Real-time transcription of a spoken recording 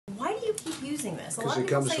using this. A Because lot of it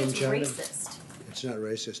people comes say from it's China. racist. It's not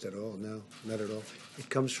racist at all. No, not at all. It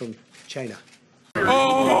comes from China.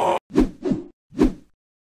 Oh!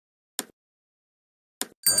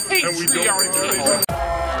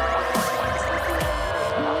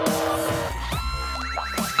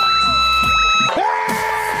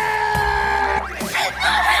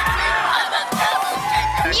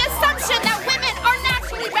 The assumption that women are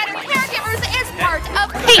naturally better caregivers is part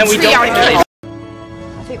of patriarchy.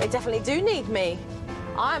 I think they definitely do need me.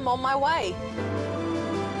 I'm on my way.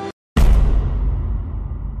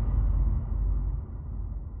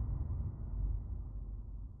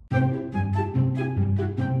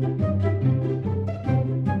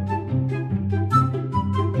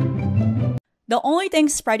 The only thing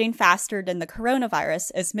spreading faster than the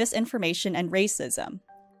coronavirus is misinformation and racism.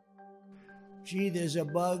 Gee, there's a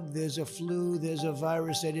bug, there's a flu, there's a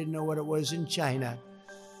virus. I didn't know what it was in China.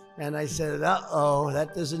 And I said, uh-oh,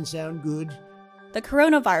 that doesn't sound good. The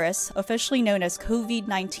coronavirus, officially known as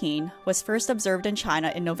COVID-19, was first observed in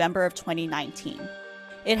China in November of 2019.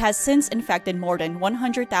 It has since infected more than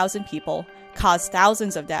 100,000 people, caused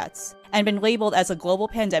thousands of deaths, and been labeled as a global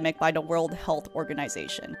pandemic by the World Health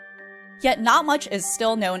Organization. Yet not much is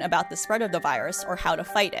still known about the spread of the virus or how to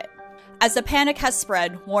fight it. As the panic has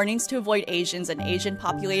spread, warnings to avoid Asians and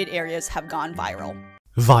Asian-populated areas have gone viral.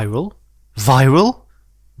 Viral? Viral?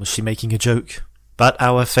 Was she making a joke? But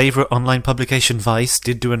our favourite online publication Vice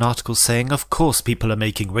did do an article saying of course people are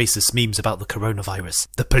making racist memes about the coronavirus.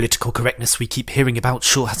 The political correctness we keep hearing about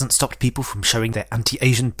sure hasn't stopped people from showing their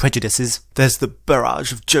anti-Asian prejudices. There's the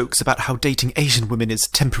barrage of jokes about how dating Asian women is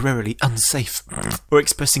temporarily unsafe, or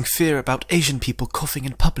expressing fear about Asian people coughing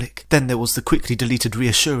in public. Then there was the quickly deleted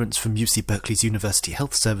reassurance from UC Berkeley's University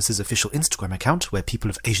Health Service's official Instagram account, where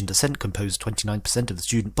people of Asian descent compose 29% of the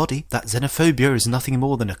student body, that xenophobia is nothing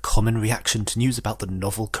more than a common reaction to news about the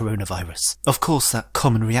novel coronavirus. Of course, that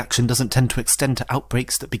common reaction doesn't tend to extend to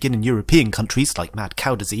outbreaks that begin in European countries like mad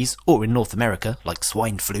cow disease, or in North America like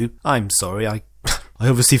swine flu. I'm sorry, I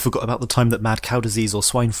obviously forgot about the time that mad cow disease or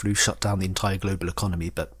swine flu shut down the entire global economy,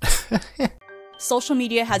 but Social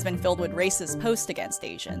media has been filled with racist posts against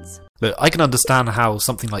Asians. Look, I can understand how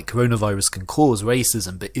something like coronavirus can cause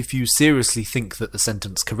racism, but if you seriously think that the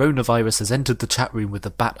sentence coronavirus has entered the chat room with the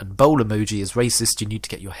bat and bowl emoji is racist, you need to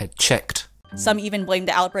get your head checked. Some even blame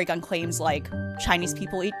the outbreak on claims like, Chinese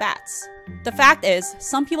people eat bats. The fact is,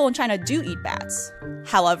 some people in China do eat bats.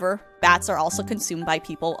 However, bats are also consumed by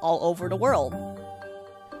people all over the world.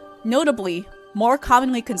 Notably, more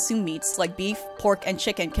commonly consumed meats like beef, pork, and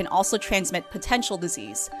chicken can also transmit potential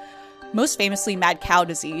disease, most famously mad cow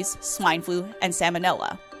disease, swine flu, and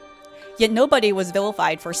salmonella. Yet nobody was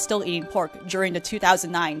vilified for still eating pork during the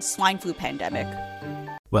 2009 swine flu pandemic.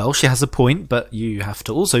 Well, she has a point, but you have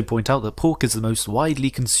to also point out that pork is the most widely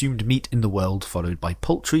consumed meat in the world, followed by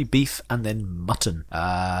poultry, beef, and then mutton.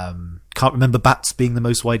 Can't remember bats being the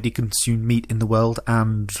most widely consumed meat in the world,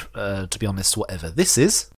 and, to be honest, whatever this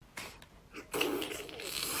is.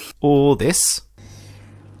 Or this.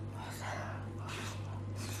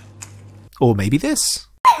 Or maybe this.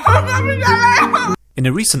 In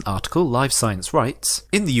a recent article, Live Science writes,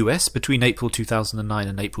 in the US, between April 2009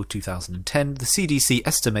 and April 2010, the CDC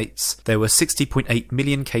estimates there were 60.8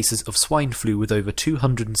 million cases of swine flu with over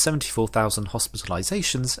 274,000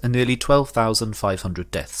 hospitalizations and nearly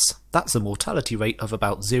 12,500 deaths. That's a mortality rate of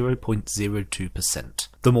about 0.02%.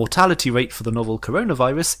 The mortality rate for the novel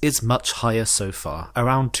coronavirus is much higher so far,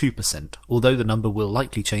 around 2%, although the number will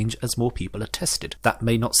likely change as more people are tested. That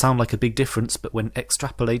may not sound like a big difference, but when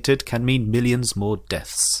extrapolated can mean millions more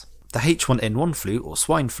deaths. The H1N1 flu, or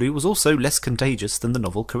swine flu, was also less contagious than the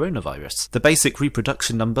novel coronavirus. The basic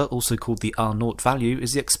reproduction number, also called the R0 value,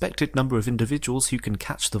 is the expected number of individuals who can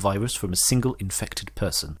catch the virus from a single infected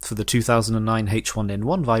person. For the 2009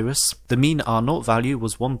 H1N1 virus, the mean R0 value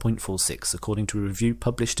was 1.46, according to a review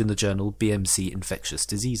published in the journal BMC Infectious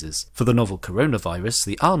Diseases. For the novel coronavirus,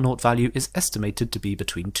 the R0 value is estimated to be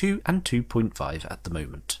between 2 and 2.5 at the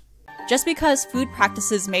moment. Just because food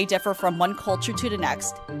practices may differ from one culture to the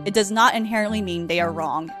next, it does not inherently mean they are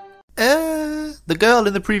wrong. The girl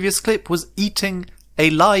in the previous clip was eating a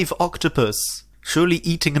live octopus. Surely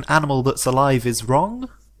eating an animal that's alive is wrong?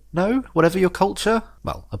 No? Whatever your culture?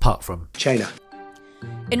 Well, apart from China.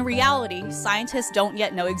 In reality, scientists don't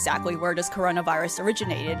yet know exactly where this coronavirus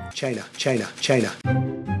originated. China.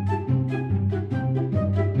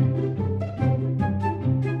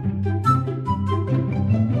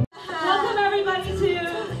 Welcome everybody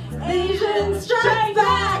to Asian Strike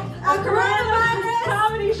Back, a coronavirus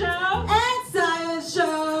comedy show and science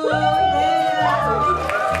show. Yeah.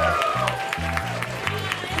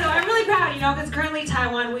 So I'm really proud, because currently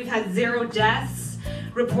Taiwan, we've had 0 deaths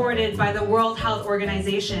reported by the World Health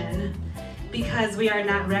Organization because we are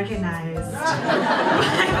not recognized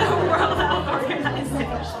by the World Health Organization.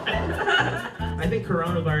 I think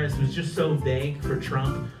coronavirus was just so vague for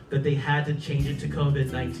Trump that they had to change it to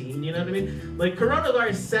COVID-19, you know what I mean? Like,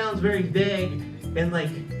 coronavirus sounds very vague and like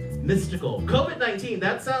mystical. COVID-19,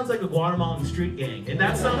 that sounds like a Guatemalan street gang, and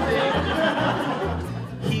that's something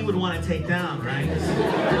he would want to take down, right?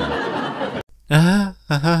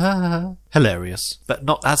 Hilarious. But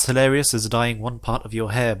not as hilarious as dyeing one part of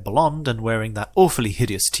your hair blonde and wearing that awfully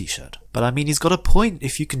hideous t-shirt. But I mean, he's got a point.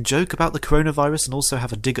 If you can joke about the coronavirus and also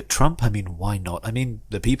have a dig at Trump, I mean, why not? I mean,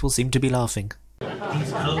 the people seem to be laughing.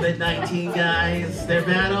 These COVID-19 guys, they're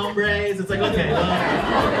bad hombres. It's like, okay,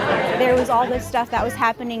 well. There was all this stuff that was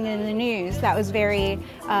happening in the news that was very,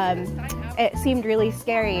 it seemed really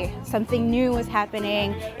scary. Something new was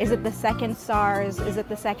happening. Is it the second SARS? Is it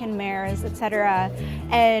the second MERS, etc.?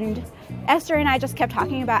 And Esther and I just kept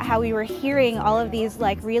talking about how we were hearing all of these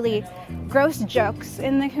like really gross jokes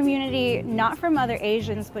in the community, not from other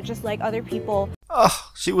Asians, but just like other people.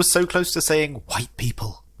 Oh, she was so close to saying white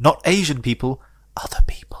people. Not Asian people, other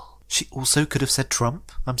people. She also could have said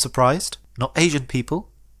Trump, I'm surprised. Not Asian people,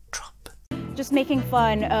 Trump. Just making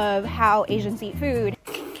fun of how Asians eat food,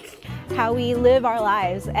 how we live our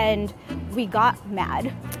lives, and we got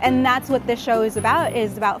mad. And that's what this show is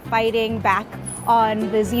about fighting back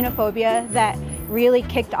on the xenophobia that really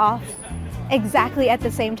kicked off exactly at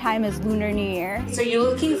the same time as Lunar New Year. So you're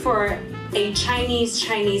looking for a Chinese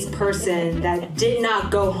person that did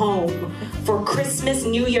not go home for Christmas,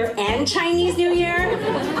 New Year, and Chinese New Year?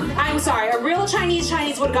 I'm sorry, a real Chinese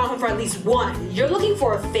would have gone home for at least one. You're looking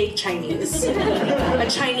for a fake Chinese. A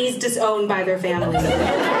Chinese disowned by their family.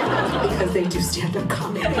 Because they do stand-up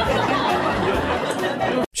comedy.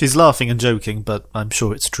 She's laughing and joking, but I'm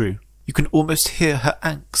sure it's true. You can almost hear her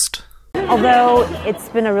angst. Although it's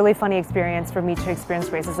been a really funny experience for me to experience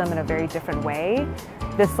racism in a very different way,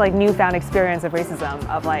 this like newfound experience of racism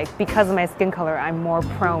of like, because of my skin color, I'm more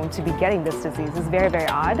prone to be getting this disease is very, very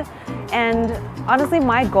odd. And honestly,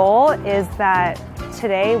 my goal is that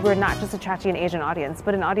today we're not just attracting an Asian audience,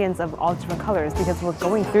 but an audience of all different colors because we're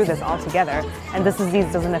going through this all together. And this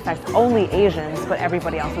disease doesn't affect only Asians, but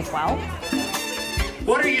everybody else as well.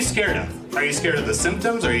 What are you scared of? Are you scared of the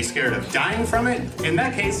symptoms? Are you scared of dying from it? In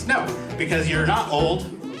that case, no, because you're not old.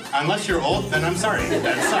 Unless you're old, then I'm sorry,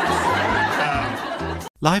 that sucks.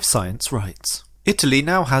 Live Science writes, Italy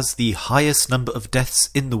now has the highest number of deaths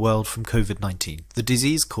in the world from COVID-19, the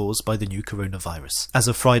disease caused by the new coronavirus. As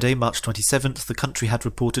of Friday, March 27th, the country had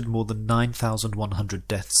reported more than 9,100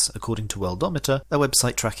 deaths, according to Worldometer, a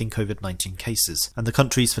website tracking COVID-19 cases. And the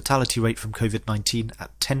country's fatality rate from COVID-19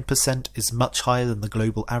 at 10% is much higher than the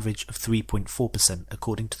global average of 3.4%,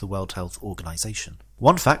 according to the World Health Organization.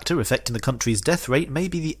 One factor affecting the country's death rate may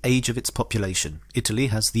be the age of its population. Italy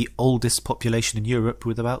has the oldest population in Europe,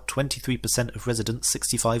 with about 23% of residents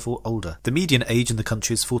 65 or older. The median age in the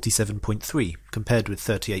country is 47.3, compared with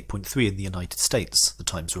 38.3 in the United States, the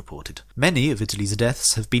Times reported. Many of Italy's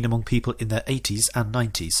deaths have been among people in their 80s and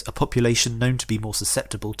 90s, a population known to be more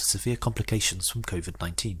susceptible to severe complications from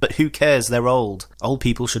COVID-19. But who cares? They're old. Old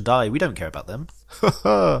people should die. We don't care about them.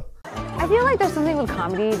 I feel like there's something with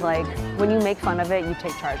comedy, like when you make fun of it, you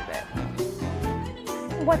take charge of it.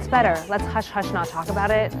 What's better? Let's hush hush not talk about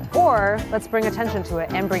it, or let's bring attention to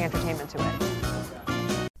it and bring entertainment to it.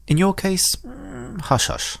 In your case, hush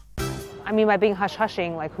hush. I mean, by being hush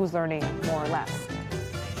hushing, like who's learning more or less?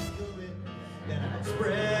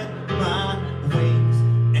 Spread my wings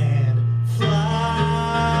and fly.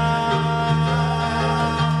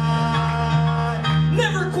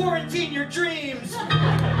 Never quarantine your dreams.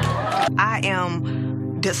 I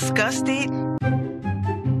am disgusted.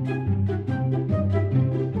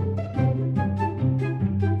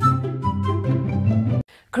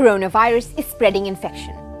 Coronavirus is spreading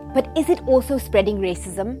infection, but is it also spreading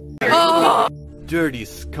racism? Dirty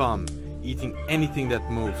scum, eating anything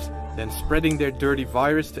that moves, then spreading their dirty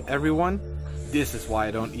virus to everyone? This is why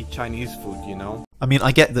I don't eat Chinese food, you know? I mean,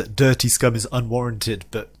 I get that dirty scum is unwarranted,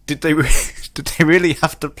 but did they really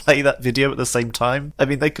have to play that video at the same time? I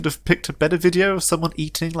mean, they could have picked a better video of someone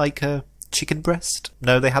eating, like, a chicken breast.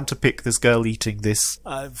 No, they had to pick this girl eating this.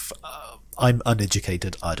 I'm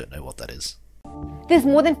uneducated. I don't know what that is. There's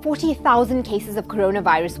more than 40,000 cases of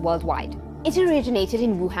coronavirus worldwide. It originated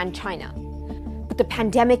in Wuhan, China. But the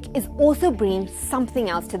pandemic is also bringing something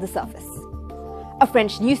else to the surface. A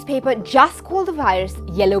French newspaper just called the virus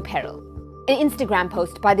yellow peril. An Instagram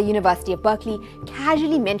post by the University of Berkeley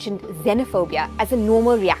casually mentioned xenophobia as a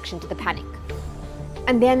normal reaction to the panic.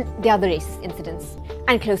 And then there are the racist incidents.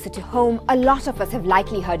 And closer to home, a lot of us have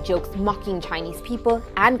likely heard jokes mocking Chinese people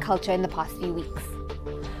and culture in the past few weeks.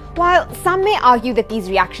 While some may argue that these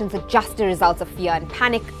reactions are just the results of fear and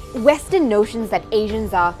panic, Western notions that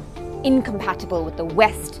Asians are incompatible with the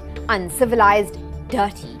West, uncivilized,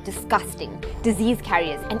 dirty, disgusting, disease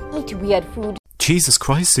carriers, and eat weird food Jesus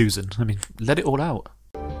Christ, Susan. I mean, let it all out.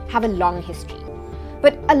 Have a long history.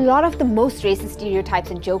 But a lot of the most racist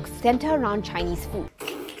stereotypes and jokes center around Chinese food.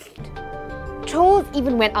 Trolls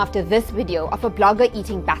even went after this video of a blogger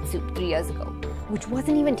eating bat soup 3 years ago, which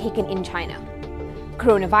wasn't even taken in China.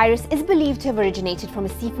 Coronavirus is believed to have originated from a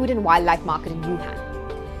seafood and wildlife market in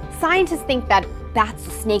Wuhan. Scientists think that bats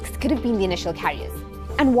or snakes could have been the initial carriers.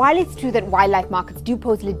 And while it's true that wildlife markets do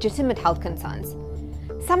pose legitimate health concerns,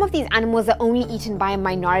 some of these animals are only eaten by a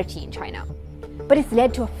minority in China. But it's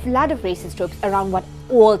led to a flood of racist tropes around what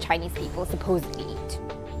all Chinese people supposedly eat.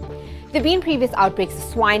 There have been previous outbreaks of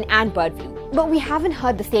swine and bird flu, but we haven't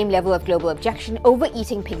heard the same level of global objection over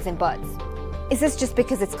eating pigs and birds. Is this just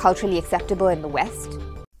because it's culturally acceptable in the West?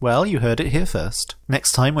 Well, you heard it here first.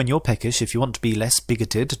 Next time when you're peckish, if you want to be less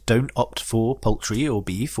bigoted, don't opt for poultry or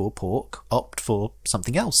beef or pork. Opt for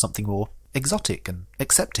something else, something more exotic and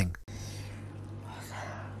accepting.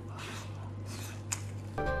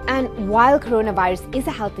 And while coronavirus is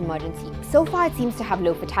a health emergency, so far it seems to have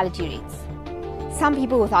low fatality rates. Some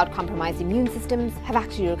people without compromised immune systems have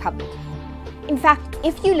actually recovered. In fact,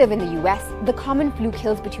 if you live in the US, the common flu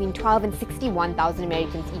kills between 12 and 61,000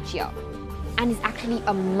 Americans each year, and is actually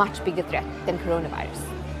a much bigger threat than coronavirus.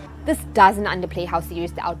 This doesn't underplay how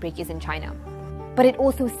serious the outbreak is in China, but it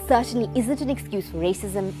also certainly isn't an excuse for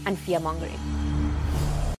racism and fear-mongering.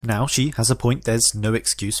 Now, she has a point, there's no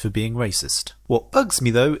excuse for being racist. What bugs me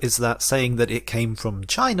though is that saying that it came from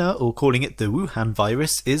China or calling it the Wuhan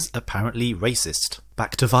virus is apparently racist.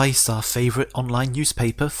 Back to Vice, our favourite online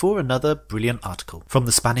newspaper, for another brilliant article. From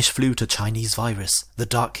the Spanish flu to Chinese virus, the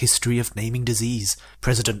dark history of naming disease.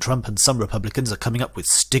 President Trump and some Republicans are coming up with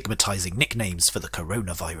stigmatising nicknames for the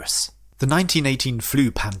coronavirus. The 1918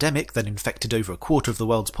 flu pandemic that infected over a quarter of the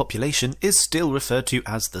world's population is still referred to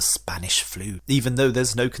as the Spanish flu, even though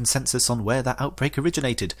there's no consensus on where that outbreak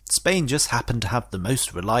originated. Spain just happened to have the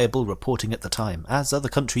most reliable reporting at the time, as other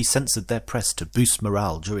countries censored their press to boost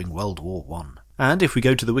morale during World War I. And if we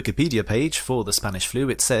go to the Wikipedia page for the Spanish flu,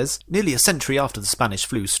 it says, nearly a century after the Spanish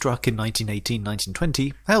flu struck in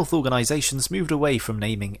 1918-1920, health organisations moved away from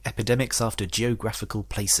naming epidemics after geographical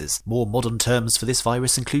places. More modern terms for this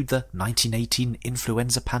virus include the 1918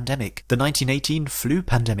 influenza pandemic, the 1918 flu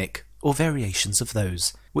pandemic, or variations of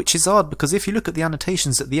those. Which is odd because if you look at the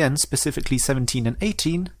annotations at the end, specifically 17 and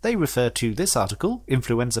 18, they refer to this article,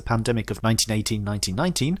 Influenza Pandemic of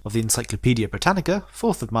 1918-1919, of the Encyclopaedia Britannica,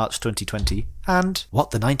 4th of March 2020, and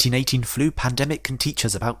What the 1918 Flu Pandemic Can Teach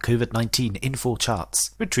Us About COVID-19 in 4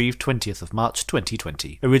 Charts, retrieved 20th of March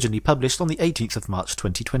 2020, originally published on the 18th of March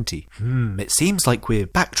 2020. It seems like we're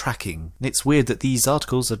backtracking. It's weird that these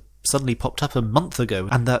articles are suddenly popped up a month ago,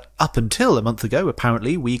 and that up until a month ago,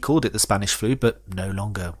 apparently, we called it the Spanish flu, but no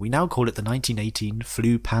longer. We now call it the 1918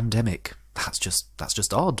 flu pandemic. That's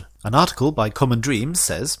just odd. An article by Common Dreams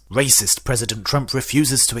says, racist President Trump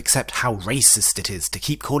refuses to accept how racist it is to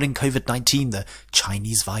keep calling COVID-19 the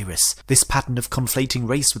Chinese virus. This pattern of conflating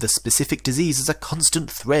race with a specific disease is a constant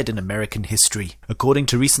thread in American history. According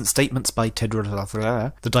to recent statements by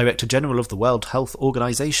Tedros, the Director General of the World Health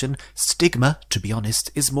Organization, stigma, to be honest,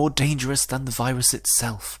 is more dangerous than the virus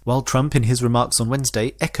itself. While Trump, in his remarks on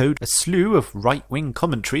Wednesday, echoed a slew of right-wing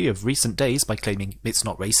commentary of recent days by claiming it's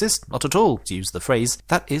not racist, not at all, to use the phrase,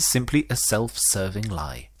 that is simply a self-serving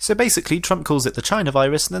lie. So basically, Trump calls it the China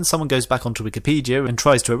virus, and then someone goes back onto Wikipedia and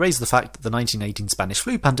tries to erase the fact that the 1918 Spanish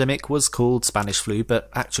flu pandemic was called Spanish flu, but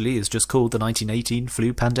actually is just called the 1918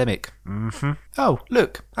 flu pandemic. Oh,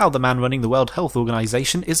 look, how the man running the World Health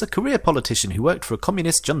Organization is a career politician who worked for a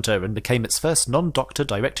communist junta and became its first non-doctor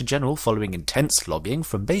director general following intense lobbying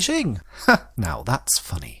from Beijing. Now that's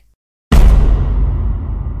funny.